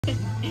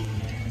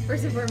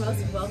First and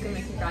foremost, welcome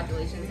and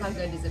congratulations. How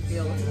good does it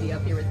feel to be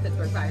up here with the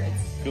Pittsburgh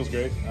Pirates? Feels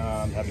great.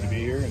 I'm happy to be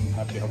here and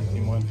happy to help the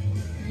team win.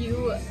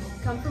 You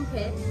come from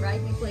Pitt, right?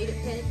 You played at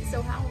Pitt,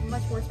 so how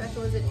much more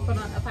special is it to put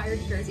on a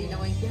Pirates jersey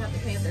knowing you have the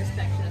Panthers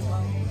connection as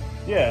well?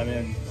 Yeah, I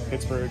mean,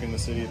 Pittsburgh and the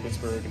city of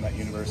Pittsburgh and that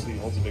university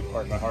holds a big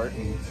part in my heart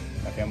and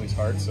my family's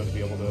heart, so to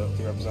be able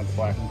to represent the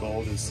black and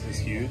gold is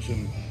huge,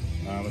 and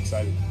I'm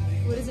excited.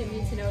 What does it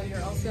mean to know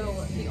you're also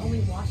the only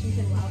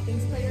Washington Wild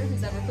Wings player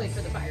who's ever played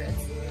for the Pirates?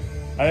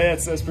 I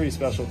think that's pretty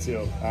special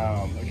too.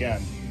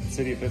 Again,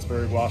 city of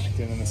Pittsburgh,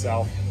 Washington in the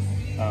South,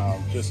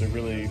 just a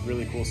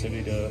really cool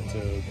city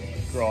to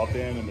grow up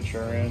in and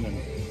mature in,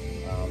 and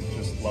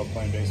just love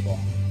playing baseball.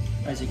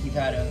 Isaac, you've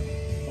had a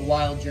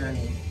wild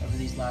journey over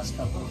these last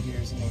couple of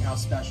years. I mean, how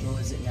special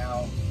is it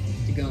now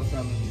to go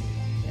from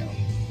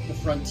the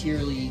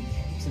Frontier League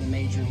to the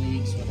major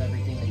leagues with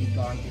everything that you've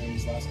gone through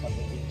these last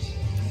couple of years?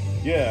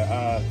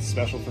 Yeah, it's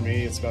special for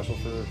me. It's special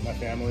for my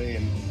family,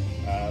 and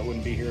I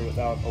wouldn't be here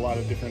without a lot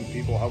of different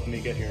people helping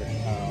me get here.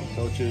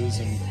 Coaches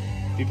and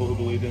people who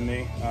believed in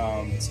me,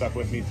 stuck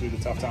with me through the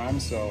tough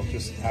times, so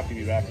just happy to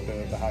be back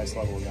at the highest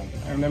level again.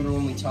 I remember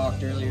when we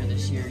talked earlier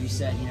this year, you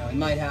said, it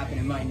might happen,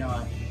 it might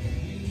not.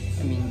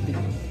 I mean,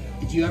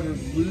 did you ever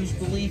lose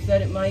belief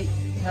that it might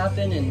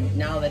happen? And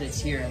now that it's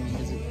here, I mean,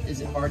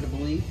 is it hard to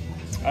believe?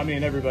 I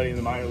mean, everybody in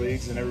the minor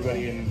leagues and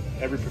everybody in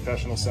every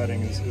professional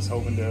setting is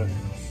hoping to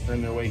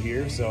earn their way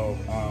here, so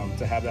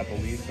to have that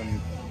belief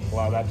and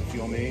allow that to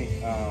fuel me,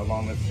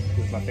 along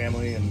with my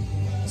family, and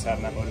just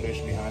having that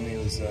motivation behind me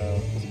was a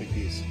big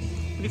piece.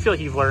 What do you feel like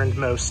you've learned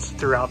most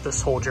throughout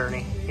this whole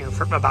journey,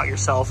 about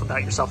yourself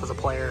as a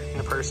player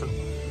and a person?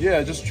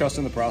 Yeah, just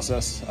trusting the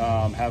process,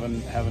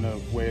 having a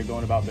way of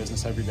going about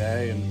business every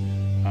day,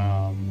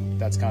 and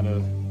that's kind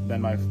of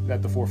been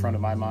at the forefront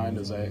of my mind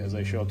as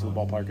I show up to the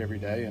ballpark every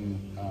day, and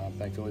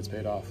thankfully it's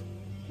paid off.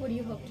 What do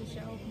you hope to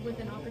show with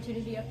an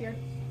opportunity up here?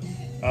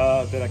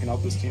 That I can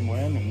help this team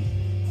win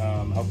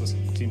and help this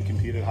team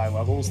compete at high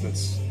levels.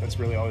 That's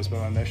really always been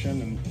my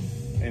mission, and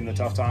in the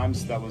tough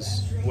times, that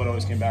was what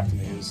always came back to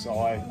me. Is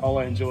all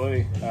I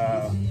enjoy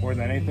more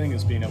than anything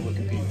is being able to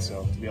compete.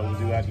 So to be able to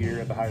do that here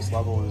at the highest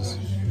level is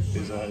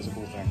a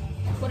cool thing.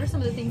 What are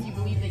some of the things you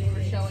believe that you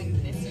were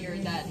showing this year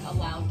that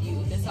allowed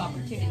you this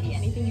opportunity?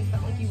 Anything you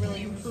felt like you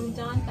really improved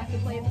on that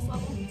could play at this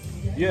level?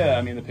 Yeah,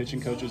 I mean, the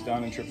pitching coaches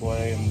down in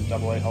AAA and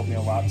AA helped me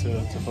a lot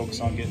to focus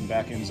on getting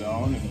back in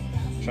zone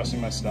and trusting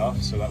my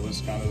stuff. So that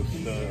was kind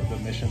of the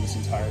mission this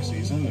entire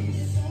season, and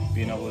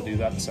being able to do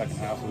that in the second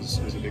half was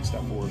a big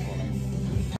step forward for me.